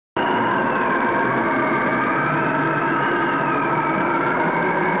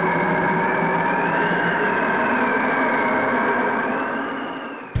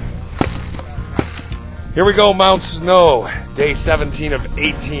Here we go, Mount Snow. Day 17 of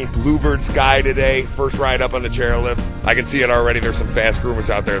 18. Bluebird Sky today. First ride up on the chairlift. I can see it already. There's some fast groomers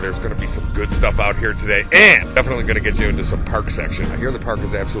out there. There's going to be some good stuff out here today. And definitely going to get you into some park section. I hear the park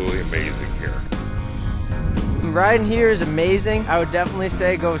is absolutely amazing here. Riding here is amazing. I would definitely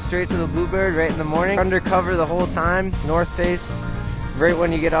say go straight to the Bluebird right in the morning. Undercover the whole time. North face. Right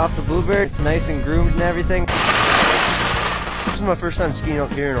when you get off the Bluebird. It's nice and groomed and everything. This is my first time skiing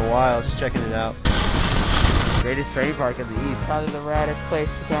up here in a while. Just checking it out. Greatest training park in the East. Probably the raddest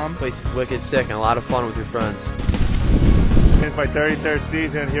place to come. The place is wicked sick and a lot of fun with your friends. It's my 33rd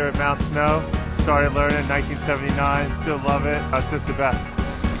season here at Mount Snow. Started learning in 1979, still love it. It's just the best.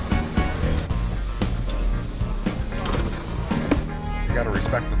 You gotta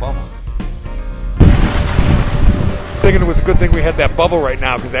respect the bubble. Thinking it was a good thing we had that bubble right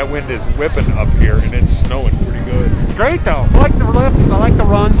now because that wind is whipping up here and it's snowing pretty good. Great though. I like the lifts, I like the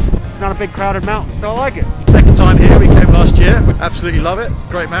runs. It's not a big crowded mountain. Don't like it. Second time here, we came last year. Absolutely love it.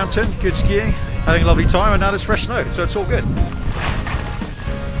 Great mountain, good skiing, having a lovely time, and now there's fresh snow, so it's all good.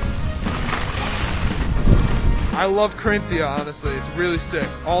 I love Corinthia, honestly. It's really sick.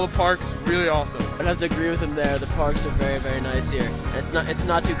 All the parks, really awesome. I'd have to agree with him there. The parks are very, very nice here. It's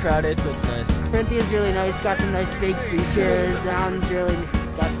not too crowded, so it's nice. Corinthia's really nice. Got some nice big features. Mountain's really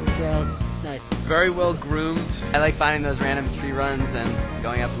got some trails. It's nice. Very well groomed. I like finding those random tree runs and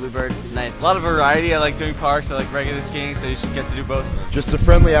going up Bluebird. It's nice. A lot of variety. I like doing parks. I like regular skiing, so you should get to do both. Just the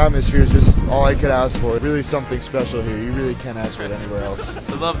friendly atmosphere is just all I could ask for. Really something special here. You really can't ask for it anywhere else.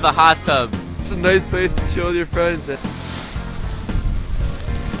 I love the hot tubs. It's a nice place to chill with your friends.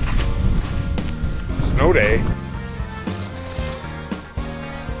 Snow day.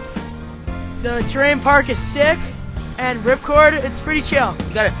 The terrain park is sick, and Ripcord, it's pretty chill.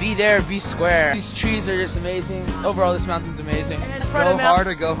 You gotta be there, be square. These trees are just amazing. Overall, this mountain's amazing. Go hard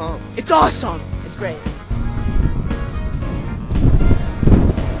or go home. It's awesome. It's great.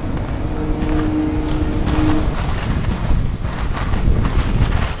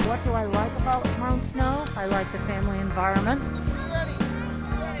 What do I like about Mount Snow? I like the family environment.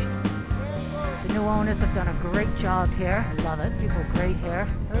 The new owners have done a great job here. I love it. People great here.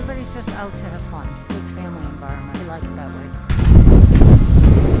 Everybody's just out to have fun. Good family environment. I like it that way.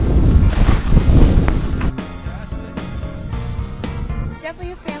 It's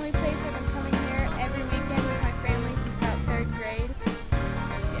definitely a family place. I've been coming here every weekend with my family since about 3rd grade. It's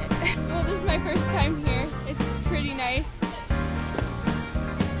really good. Well, this is my first time here. It's pretty nice.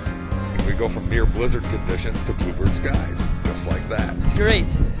 We go from near blizzard conditions to bluebird skies, just like that. It's great.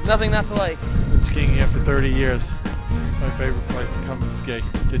 There's nothing not to like. Been skiing here for 30 years. My favorite place to come and ski.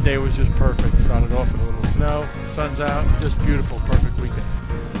 Today was just perfect. Started off with a little snow, sun's out, just beautiful, perfect weekend.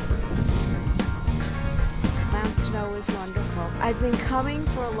 Mount Snow is wonderful. I've been coming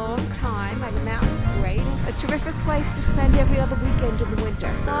for a long time, and the mountain's great. A terrific place to spend every other weekend in the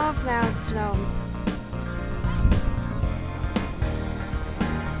winter. Love Mount Snow.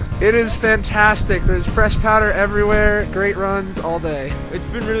 It is fantastic. There's fresh powder everywhere. Great runs all day. It's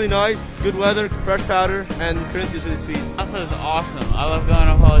been really nice. Good weather, fresh powder, and Corinthia's really sweet. Also, it's awesome. I love going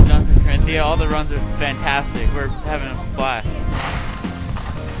up all the jumps in Corinthia. All the runs are fantastic. We're having a blast.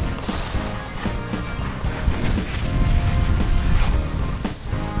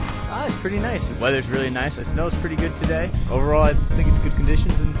 It's pretty nice. The weather's really nice. The snow's pretty good today. Overall, I think it's good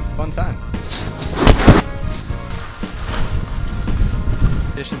conditions and fun time.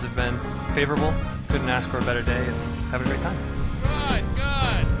 Conditions have been favorable. Couldn't ask for a better day and have a great time.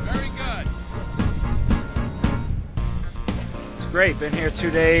 Good, very good. It's great. Been here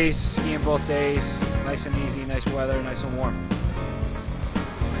 2 days, skiing both days. Nice and easy, nice weather, nice and warm.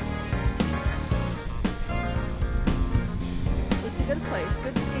 It's a good place.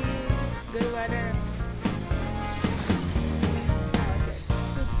 Good skiing, good weather. I like it.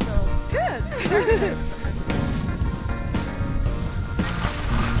 Good snow. Good. It's perfect.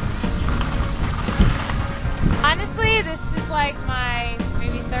 Honestly, this is like my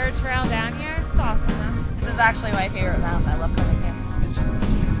maybe 3rd trail down here. It's awesome, huh? This is actually my favorite mountain. I love coming here. It's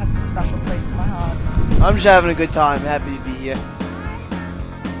just has a special place in my heart. I'm just having a good time. Happy to be here.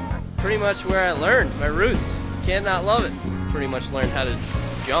 Pretty much where I learned my roots. Can't not love it. Pretty much learned how to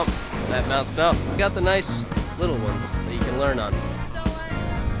jump at Mount Snow. We got the nice little ones that you can learn on.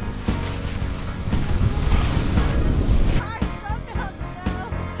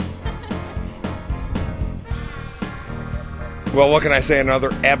 Well, what can I say? Another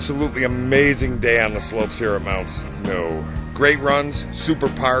absolutely amazing day on the slopes here at Mount Snow. Great runs, super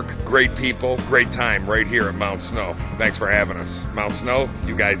park, great people, great time right here at Mount Snow. Thanks for having us. Mount Snow,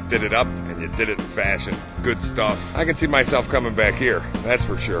 you guys did it up and you did it in fashion. Good stuff. I can see myself coming back here, that's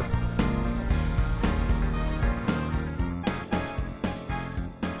for sure.